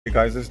Hey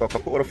guys, this is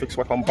Dr. Fix.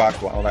 Welcome back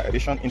to another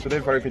edition. In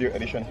today's very video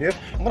edition here,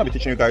 I'm going to be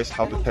teaching you guys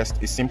how to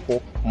test a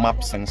simple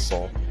map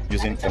sensor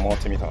using a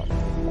multimeter.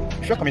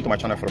 If you're coming to my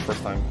channel for the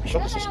first time, be sure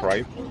to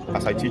subscribe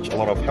as I teach a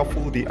lot of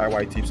helpful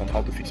DIY tips on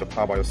how to fix your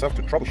car by yourself,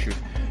 to troubleshoot,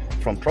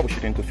 from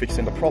troubleshooting to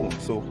fixing the problem.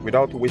 So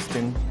without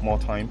wasting more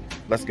time,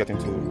 let's get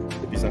into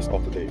the business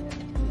of today.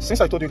 Since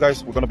I told you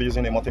guys we're going to be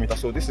using a multimeter,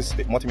 so this is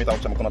the multimeter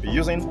which I'm going to be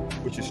using,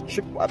 which is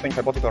cheap. I think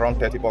I bought it around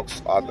 30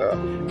 bucks at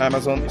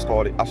Amazon. It's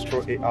called the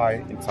Astro AI.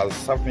 It has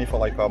served me for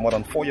like more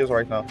than 4 years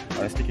right now,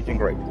 and it's still kicking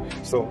great.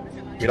 So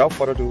without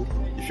further ado,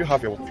 if you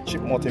have your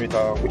cheap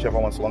multimeter, whichever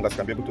one's longest,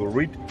 can be able to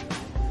read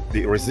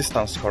the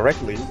resistance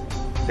correctly,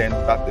 then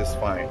that is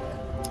fine.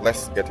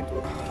 Let's get into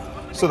it.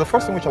 So the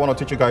first thing which I want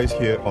to teach you guys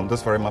here on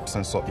this very map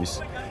sensor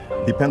is,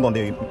 depend on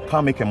the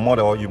car make and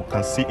model, you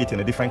can see it in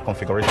a different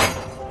configuration.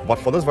 But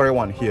for this very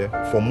one here,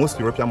 for most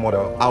European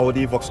model,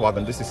 Audi,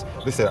 Volkswagen, this is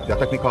their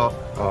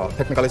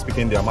technically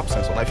speaking, their map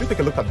sensor. Now, if you take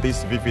a look at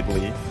this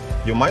vividly,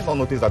 you might not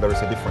notice that there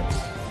is a difference.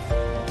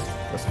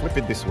 Let's flip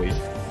it this way.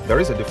 There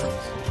is a difference.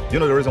 Do you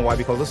know the reason why?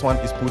 Because this one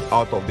is put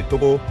out of the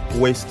turbo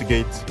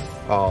wastegate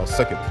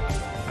circuit.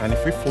 And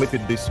if we flip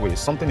it this way,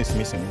 something is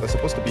missing. There's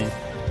supposed to be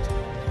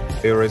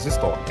a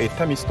resistor, a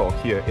thermistor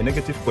here, a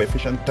negative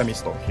coefficient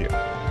thermistor here,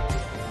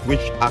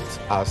 which acts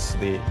as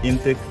the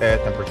intake air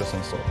temperature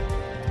sensor.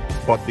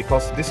 But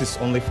because this is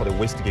only for the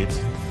wastegate,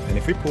 and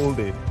if we pull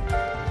the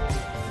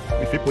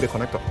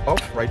connector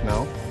off right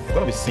now, we're going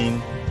to be seeing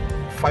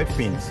 4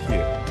 pins.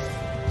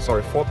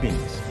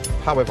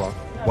 However,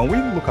 when we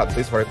look at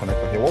this very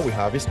connector here, what we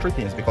have is 3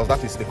 pins, because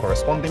that is the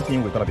corresponding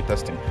pin we're going to be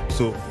testing.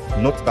 So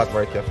note that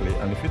very carefully.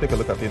 And if you take a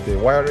look at it, the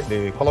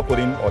color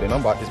coding or the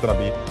number is going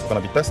to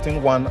be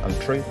testing 1 and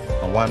 3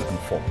 and 1 and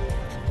 4.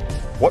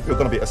 What we're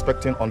going to be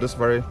expecting on this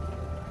very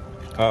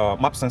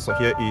map sensor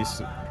here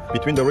is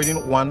between the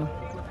reading 1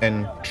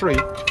 and 3,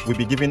 we'll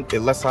be giving a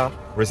lesser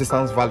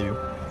resistance value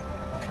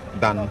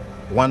than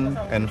 1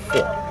 and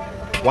 4.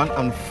 1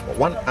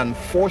 and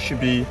 4 should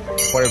be,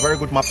 for a very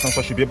good map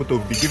sensor, should be able to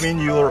be giving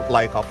you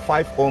like a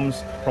 5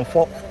 ohms from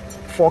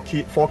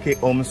 4K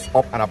ohms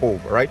up and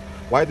above, right?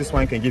 While this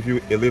one can give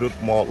you a little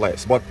more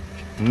less, but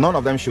none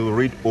of them should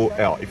read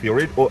OL. If you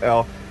read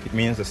OL, it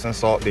means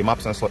the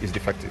map sensor is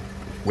defective.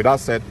 With that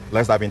said,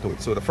 let's dive into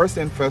it. So the first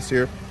thing first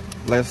here,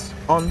 let's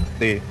on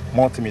the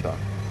multimeter.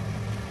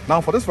 Now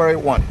for this very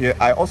one here,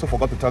 I also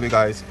forgot to tell you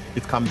guys,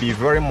 it can be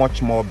very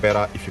much more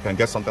better if you can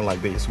get something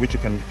like this, which you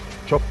can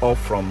chop off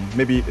from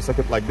maybe a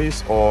circuit like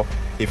this, or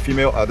a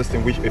female a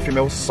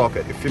female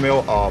socket, a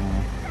female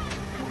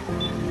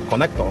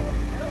connector,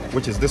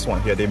 which is this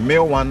one here. The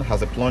male one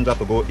has a plunger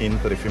to go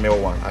into the female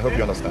one. I hope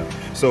you understand.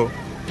 So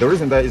the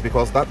reason there is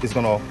because that is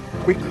gonna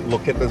quick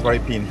locate this very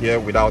pin here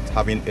without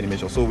having any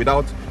measure. So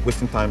without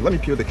wasting time, let me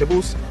peel the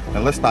cables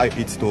and let's tie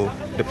it to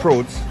the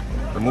prods.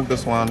 Remove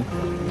this one,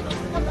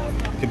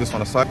 keep this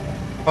one aside.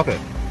 Okay,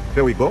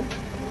 here we go.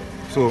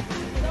 So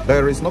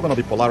there is not going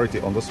to be polarity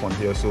on this one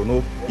here, so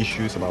no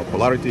issues about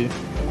polarity.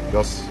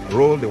 Just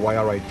roll the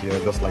wire right here,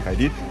 just like I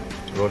did.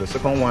 Roll the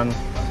second one,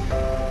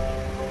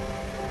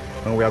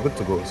 and we are good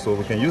to go. So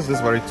we can use this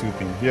very 2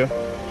 pin here.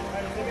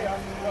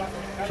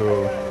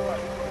 So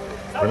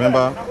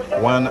remember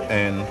 1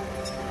 and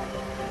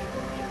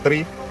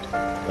 3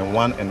 and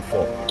 1 and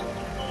 4.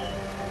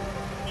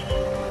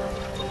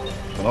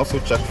 You can also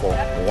check for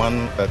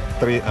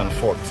 3 and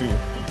 4 too.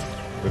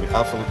 We'll be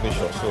absolutely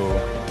sure. So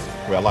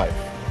we are live.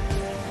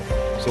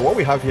 So what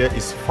we have here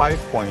is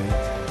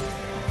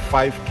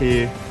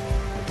 5.5K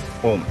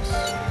ohms,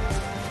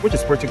 which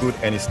is pretty good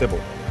and is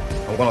stable.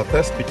 I'm going to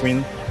test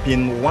between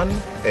pin 1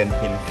 and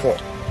pin 4.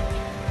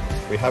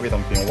 We have it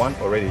on pin 1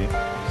 already,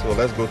 so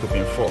let's go to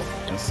pin 4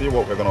 and see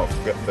what we're going to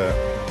get there.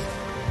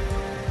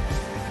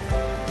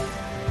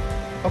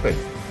 Okay,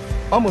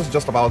 almost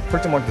just about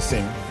pretty much the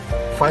same.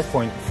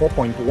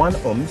 4.1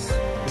 ohms.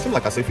 It seems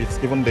like as if it's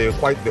even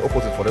quite the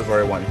opposite for this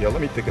very one here.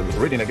 Let me take a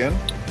reading again.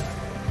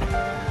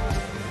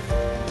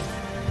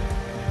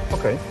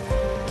 Okay.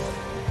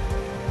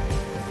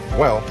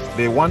 Well,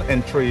 the 1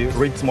 and 3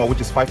 reads more, which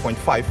is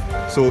 5.5.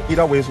 So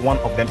either ways, one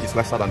of them is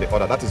lesser than the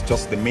other. That is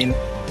just the main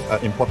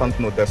important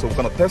note there. So we're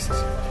going to test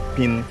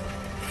pin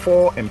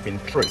 4 and pin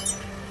 3.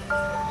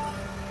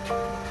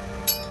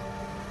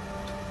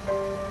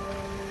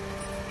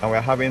 And we're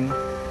having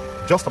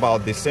just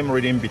about the same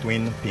reading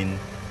between pin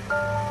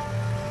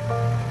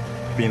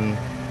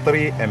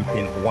 3 and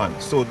pin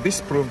 1. So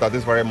this proves that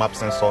this very map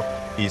sensor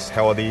is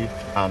healthy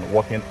and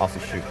working as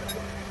it should.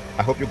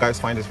 I hope you guys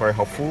find this very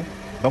helpful.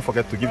 Don't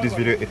forget to give this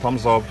video a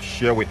thumbs up,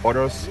 share with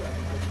others,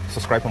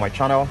 subscribe to my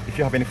channel. If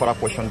you have any further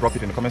question, drop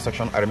it in the comment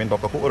section. I remain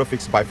Dr.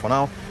 Fix. Bye for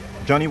now.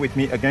 Journey with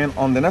me again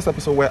on the next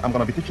episode, where I'm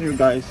going to be teaching you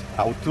guys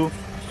how to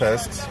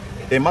test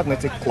a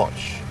magnetic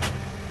clutch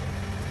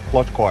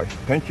coil.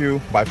 Thank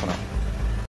you. Bye for now.